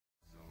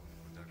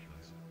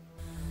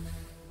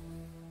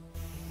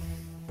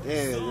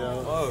Yeah,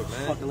 yo. Word,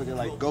 man. Fucking looking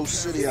like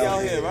Ghost City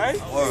out here, right?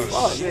 Word.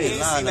 Oh, you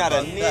ain't see not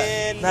a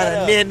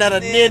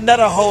nin, not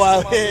a hoe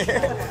out here.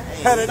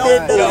 Not a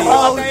nin, not a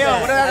hoe.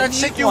 What that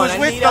chick you was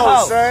with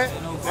though, son?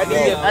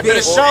 After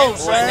the show,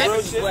 son.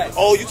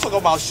 Oh, you talking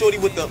about shorty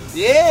with the...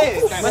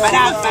 Yeah. That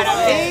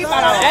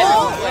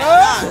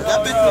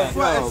bitch was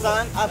front,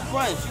 son. I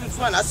front. She was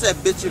front. I said,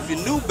 bitch, if you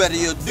knew better,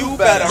 you'll do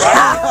better,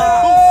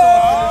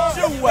 right?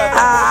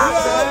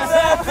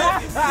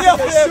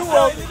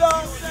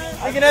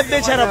 I think that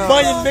bitch had a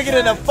bunion bigger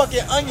than a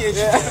fucking onion.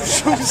 That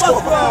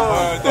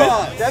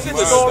bitch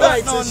was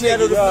alright since she had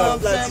the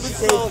thumbs like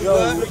she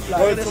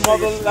Wait till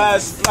mother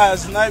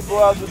last night,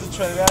 bro. I was with the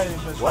Trinidadian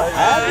bitch, right?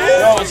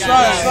 Yo,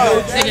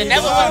 son. Nigga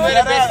never want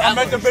to bitch. I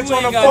met the bitch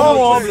on the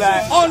phone, I'm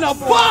like, On the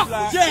block,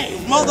 Jay,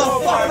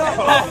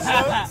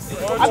 motherfucker.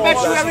 I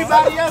bet you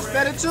everybody else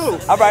better too.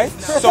 all right,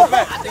 so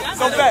back.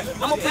 I'm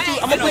gonna put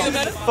you,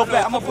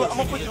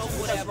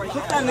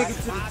 Put that nigga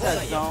to the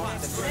test, dog.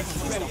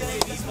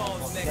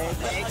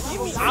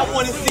 I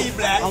want to see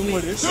Black. I'm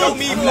with it. Show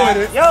me Black.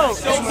 Yo,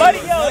 buddy,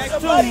 yo,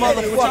 Two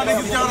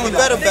motherfuckers. He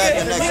better back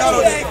than that.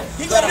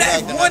 He better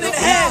back than that.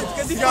 1.5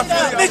 because he fucked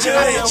with a bitch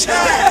out here.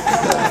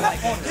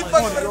 He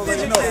fucked with a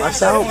bitch out here.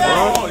 Watch out,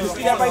 bro.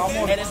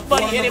 And it's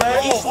funny, and it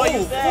eats what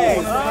you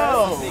say.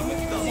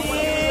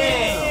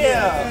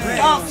 Yeah.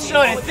 I'm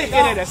sure it's thicker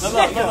than a sticker.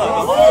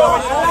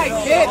 I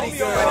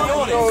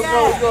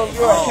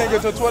can't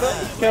get to Twitter.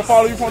 Can't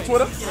follow you from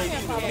Twitter.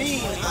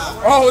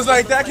 Oh, it's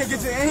like that. Can't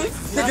get your in.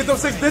 Can't get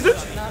those 6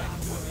 digits.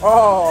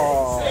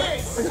 Oh.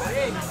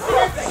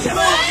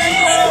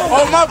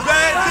 Oh, my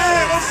bad.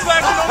 Damn, I'm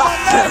slacking on my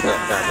neck.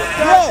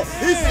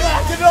 He's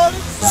slacking on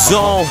it.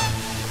 Zone,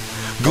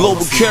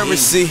 global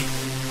currency.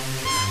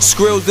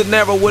 Skrill's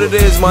denaro, what it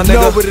is, my nigga?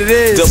 Know what it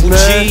is, Double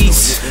man.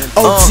 G's,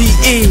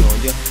 OTE.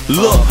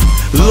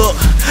 Look,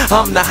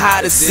 I'm the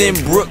hottest in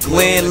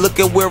Brooklyn. Look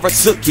at where I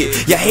took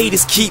it. Your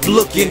haters keep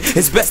looking.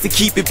 It's best to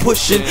keep it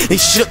pushing. They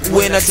shook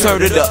when I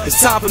turned it up.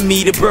 It's time for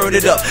me to burn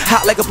it up.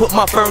 Hot like I put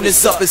my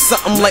furnace up. It's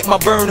something like my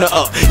burner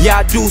up.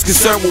 Y'all dudes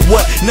concerned with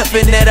what?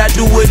 Nothing that I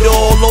do at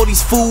all. All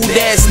these food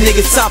ass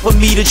niggas, time for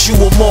me to chew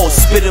them all.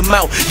 Spit them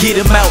out, get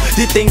them out.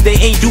 Did things they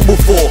ain't do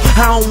before.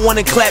 I don't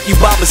wanna clap you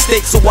by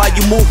mistake, so why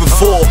you moving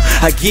for?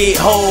 I get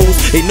hoes,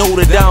 they know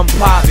that I'm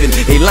popping.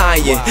 They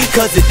lying,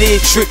 cause it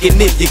is tricking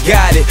if you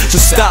got it. So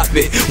stop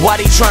it. Why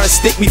they tryna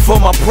stick me for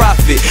my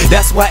profit?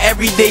 That's why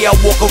every day I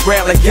walk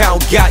around like I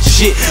don't got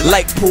shit.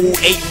 Like pool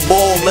 8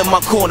 ball in my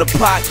corner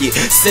pocket.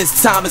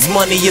 Since time is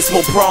money, it's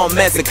more problem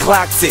as the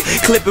clock tick.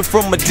 Clipping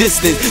from a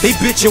distance. They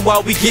bitching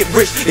while we get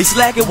rich. They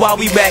slacking while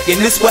we backing.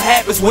 This what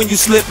happens when you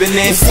slipping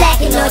in.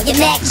 Slacking on your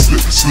Mac.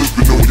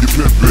 Slipping on your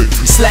pimpin'.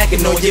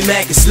 Slacking on your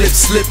Mac and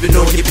slipping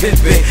on your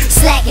pimpin'.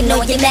 Slacking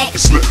on your Mac.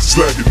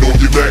 Slacking on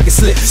your Mac and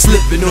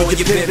slipping on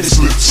your pimpin'.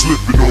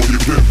 Slipping on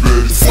your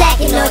pimpin'.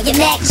 Slacking on your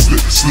Mac.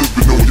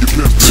 Slipping on your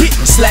pimpin'.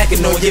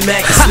 Slacking on your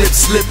Mac and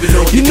slipping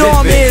on your pimpin'. You know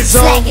I'm in,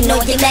 zone. Slacking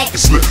on your Mac.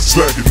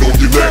 Slacking on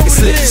your Mac and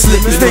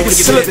slipping on your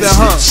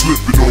pimpin'.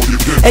 Slipping on your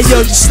pimpin'. Hey yo,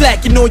 you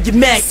slacking on your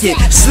mackin',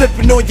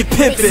 slipping on your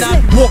pimpin',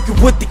 walking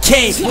with the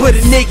cane, but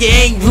a nigga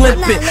ain't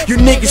limpin'. You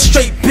niggas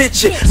straight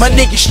bitchin', my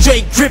nigga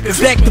straight drippin'.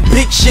 Back the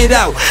big shit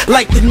out,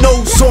 like the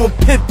nose on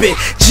Pippin'.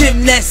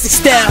 Gymnastic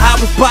style, how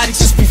his body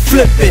just be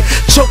flippin'.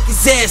 Choke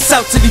his ass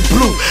out till he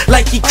blue,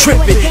 like he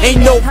trippin'.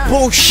 Ain't no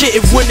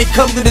bullshittin' when it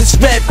come to this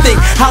rap thing.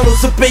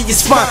 Hollows up in your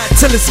spine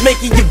till it's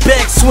making your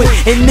back swing.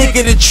 And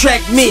nigga to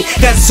track me,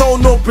 got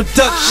zone on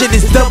production.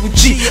 It's double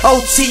G,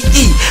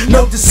 OTE,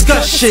 no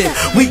discussion.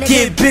 We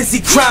get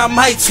busy, crime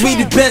heights, we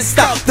the best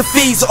out. The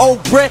fees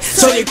old bread,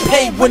 so they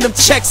pay when them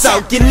checks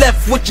out. Get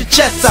left with your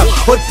chest out,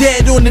 or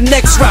dead on the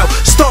next route.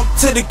 Stomp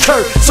to the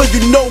curb, so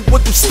you know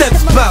what them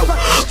steps about.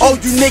 Oh,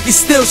 you niggas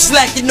still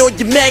slacking on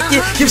your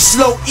mackin'? Give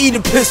slow, eat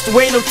a pistol,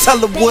 ain't no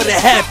telling what'll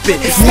happen.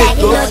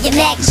 Slacking on your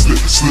Mac.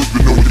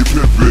 Slipping on your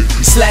pimpin'.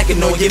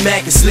 Slacking on your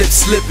Mac and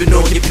slipping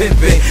on your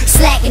pimpin'.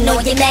 Slacking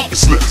on your Mac.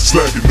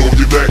 Slacking on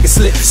your Mac and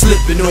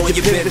slipping on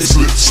your pimpin'.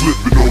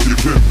 Slipping on your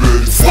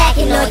pimpin'.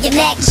 Slacking on your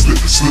Mac.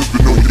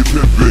 Slipping on your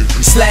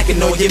pimpin'.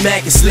 Slacking on your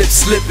Mac and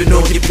slipping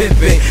on your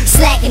pimpin'.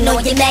 Slacking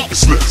on your Mac.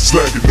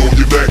 Slacking on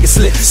your Mac and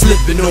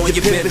slipping on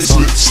your pimpin'.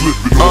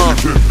 Slipping on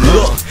your pimpin'.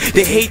 Look,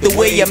 they hate the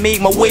way I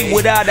make my way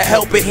without a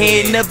helping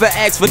hand. Never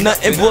ask for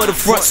nothing but a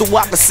front so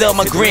I can sell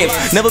my grams.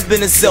 Never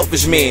been a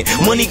selfish man.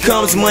 Money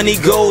comes, money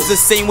goes. The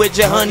same with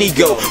your honey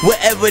go.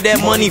 Wherever that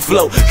money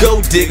flow,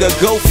 go digger,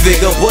 go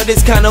figure. But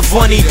it's kinda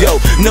funny though.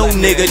 No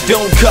nigga,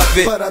 don't cuff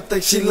it. But I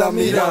think she love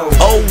me though.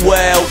 Oh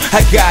well,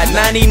 I got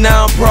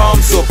 99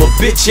 problems, so if a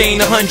bitch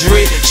ain't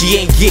 100, she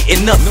ain't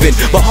getting nothing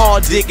but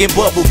hard dick and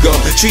bubble gum.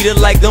 Treat her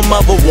like them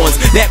other ones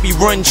that be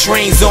run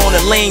trains on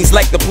the lanes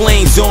like the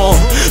planes on.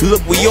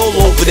 Look, we all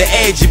over the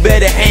edge, you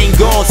better hang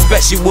on.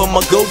 Especially when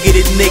my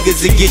go-get-it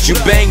niggas and get you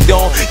banged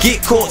on.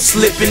 Get caught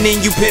slipping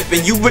and you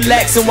pimping. You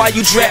relaxing while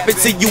you trapping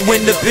till you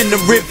end up in the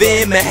river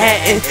in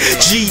Manhattan.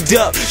 G'd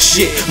up,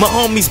 shit, my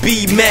homies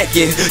be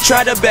mackin'.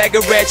 Try to bag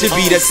a ratchet,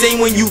 be the same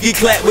when you get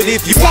clapped with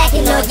if you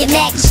Slacking on your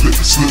Mac.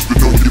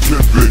 Slipping on your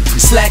pimpin'.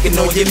 Slackin'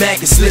 on your Mac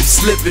and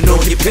slippin'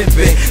 on your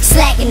pimpin'.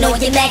 Slackin' on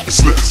your Mac.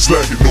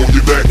 Slackin' on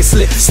your Mac.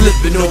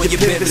 Slippin' on your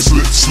pimpin'.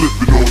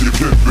 Slippin' on your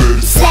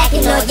pimpin'.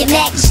 Slackin' on your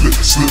Mac.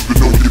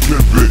 Slippin' on your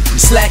pimpin'.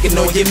 Slackin'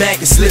 on your Mac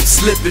and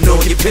slippin'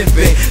 on your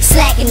pimpin'.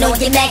 Slackin' on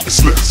your Mac.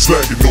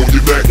 Slackin' on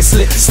your Mac.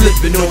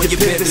 Slippin' on your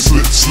pimpin'.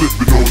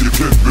 Slippin' on your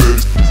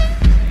pimpin'.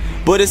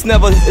 But it's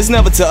never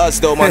to us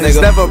though, my It's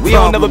nigga. never a We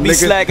don't never problem, be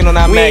nigga. slacking on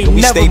our We Mac ain't and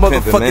we never stay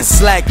pimpin', motherfucking man.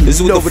 slacking. This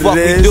is You what the know fuck what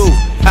it we do.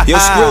 is. Yo,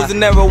 Skrills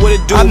and Denaro, what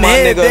it do, I'm my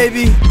here, nigga?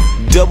 baby.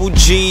 Double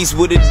G's,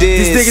 what it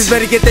is. These niggas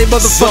better get their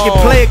motherfucking Song.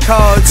 player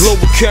cards.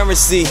 Global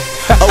currency,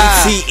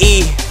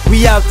 OTE.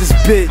 We out this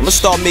bitch. I'ma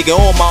start making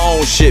all my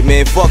own shit,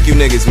 man. Fuck you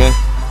niggas, man.